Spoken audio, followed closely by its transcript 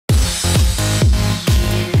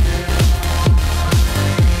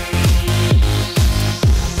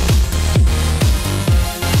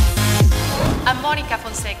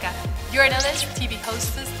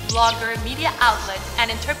blogger, media outlet,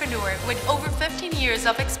 and entrepreneur with over 15 years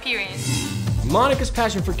of experience. Monica's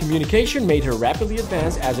passion for communication made her rapidly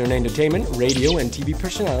advance as an entertainment, radio, and TV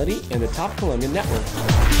personality in the top Colombian network.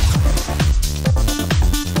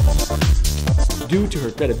 Due to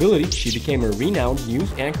her credibility, she became a renowned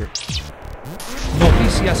news anchor.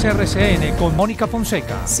 Noticias RCN con Mónica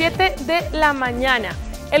Fonseca. 7 de la mañana.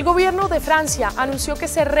 El gobierno de Francia anunció que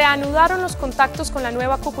se reanudaron los contactos con la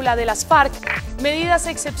nueva cúpula de las FARC. Medidas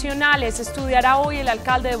excepcionales estudiará hoy el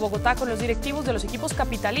alcalde de Bogotá con los directivos de los equipos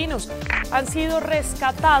capitalinos. Han sido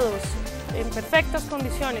rescatados en perfectas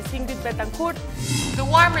condiciones. Ingrid Betancourt. The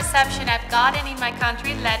warm reception I've gotten in my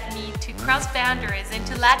country led me to cross boundaries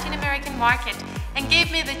into Latin American market and gave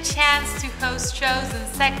me the chance to host shows and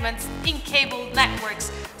segments in cable networks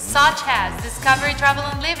such as Discovery Travel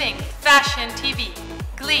and Living, Fashion TV,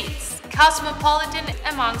 Glitz, Cosmopolitan,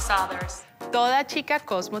 amongst others. Toda chica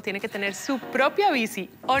Cosmo tiene que tener su propia bici,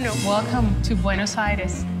 ¿o no? Welcome to Buenos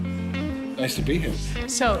Aires. Nice to be here.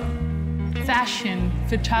 So, fashion,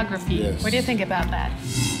 photography, Yes. What do you think about that?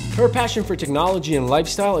 Her passion for technology and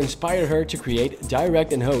lifestyle inspired her to create,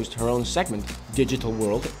 direct, and host her own segment, Digital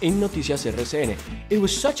World, in Noticias RCN. It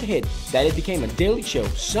was such a hit that it became a daily show,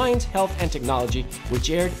 Science, Health, and Technology, which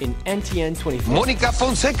aired in NTN 24. Mónica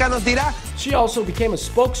Fonseca nos dirá. She also became a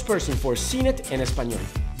spokesperson for CNET en español.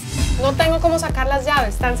 No tengo cómo sacar las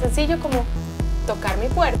llaves, tan sencillo como tocar mi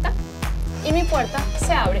puerta y mi puerta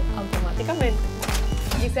se abre automáticamente.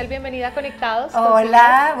 Giselle, bienvenida a Conectados.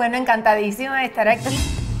 Hola, bueno, encantadísima de estar aquí.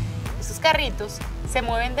 Esos carritos se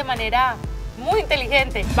mueven de manera muy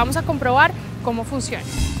inteligente. Vamos a comprobar cómo funciona.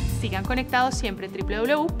 Sigan conectados siempre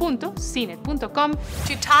www.cinet.com.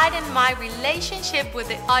 To tighten my relationship with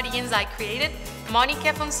the audience I created,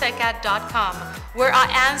 MonicaFonseca.com, where I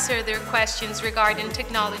answer their questions regarding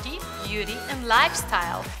technology, beauty, and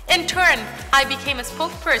lifestyle. In turn, I became a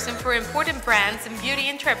spokesperson for important brands and beauty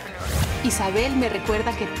entrepreneurs. Isabel me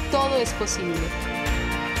recuerda que todo es posible.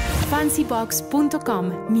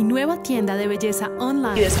 Fancybox.com, mi nueva tienda de belleza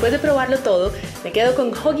online. Y después de probarlo todo, me quedo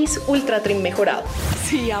con Huggies Ultra Trim mejorado.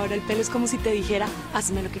 Sí, ahora el pelo es como si te dijera,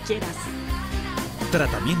 hazme lo que quieras.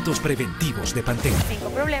 Tratamientos preventivos de Pantene.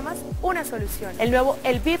 5 problemas, una solución. El nuevo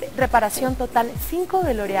Elviv Reparación Total 5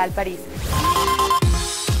 de L'Oréal París.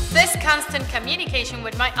 This constant communication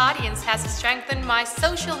with my audience has strengthened my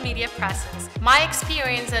social media presence. My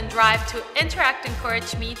experience and drive to interact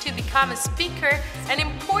encouraged me to become a speaker at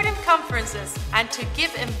important conferences and to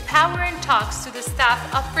give empowering talks to the staff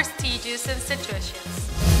of prestigious institutions.